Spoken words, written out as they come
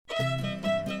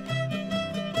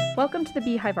Welcome to the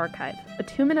Beehive Archive, a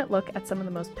 2-minute look at some of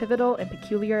the most pivotal and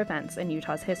peculiar events in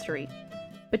Utah's history.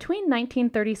 Between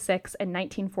 1936 and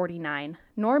 1949,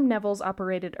 Norm Nevels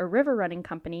operated a river running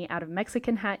company out of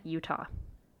Mexican Hat, Utah.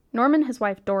 Norm and his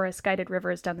wife Doris guided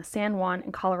rivers down the San Juan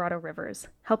and Colorado rivers,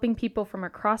 helping people from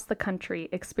across the country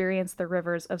experience the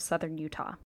rivers of southern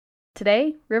Utah.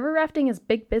 Today, river rafting is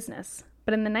big business,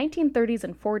 but in the 1930s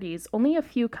and 40s, only a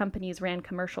few companies ran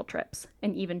commercial trips,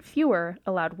 and even fewer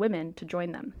allowed women to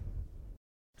join them.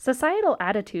 Societal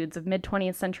attitudes of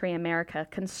mid-20th century America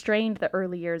constrained the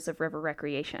early years of river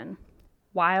recreation.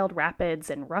 Wild rapids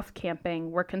and rough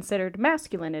camping were considered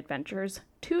masculine adventures,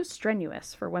 too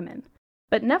strenuous for women.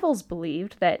 But Nevels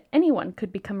believed that anyone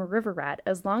could become a river rat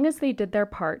as long as they did their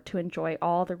part to enjoy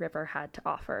all the river had to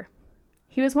offer.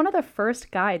 He was one of the first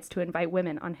guides to invite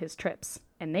women on his trips,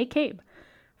 and they came,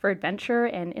 for adventure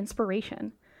and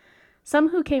inspiration. Some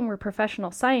who came were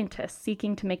professional scientists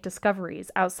seeking to make discoveries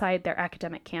outside their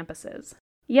academic campuses.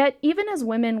 Yet, even as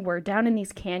women were down in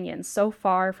these canyons so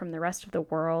far from the rest of the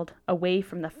world, away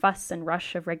from the fuss and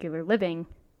rush of regular living,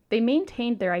 they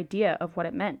maintained their idea of what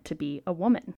it meant to be a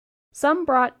woman. Some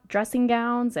brought dressing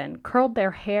gowns and curled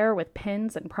their hair with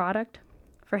pins and product.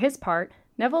 For his part,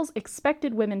 Nevels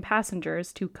expected women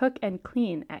passengers to cook and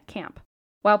clean at camp.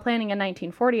 While planning a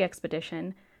 1940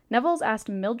 expedition, Nevels asked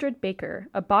Mildred Baker,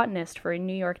 a botanist for a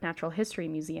New York Natural History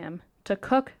Museum, to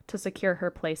cook to secure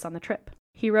her place on the trip.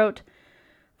 He wrote,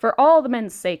 "For all the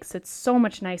men's sakes, it's so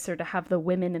much nicer to have the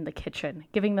women in the kitchen,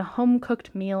 giving the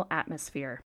home-cooked meal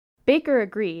atmosphere." Baker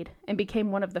agreed and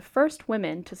became one of the first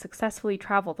women to successfully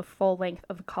travel the full length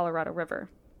of the Colorado River.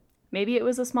 Maybe it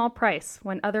was a small price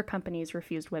when other companies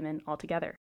refused women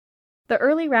altogether. The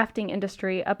early rafting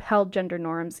industry upheld gender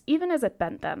norms even as it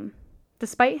bent them.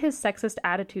 Despite his sexist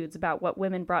attitudes about what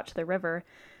women brought to the river,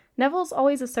 Nevels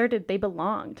always asserted they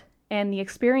belonged, and the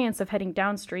experience of heading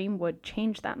downstream would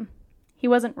change them. He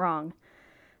wasn't wrong.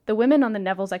 The women on the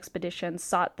Nevels expedition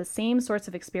sought the same sorts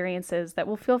of experiences that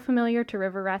will feel familiar to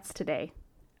river rats today: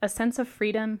 a sense of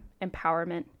freedom,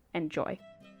 empowerment, and joy.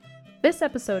 This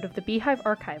episode of the Beehive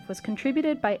Archive was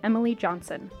contributed by Emily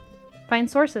Johnson. Find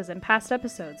sources and past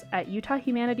episodes at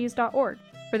utahhumanities.org.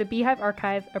 For the Beehive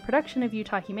Archive, a production of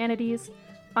Utah Humanities,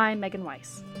 I'm Megan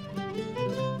Weiss.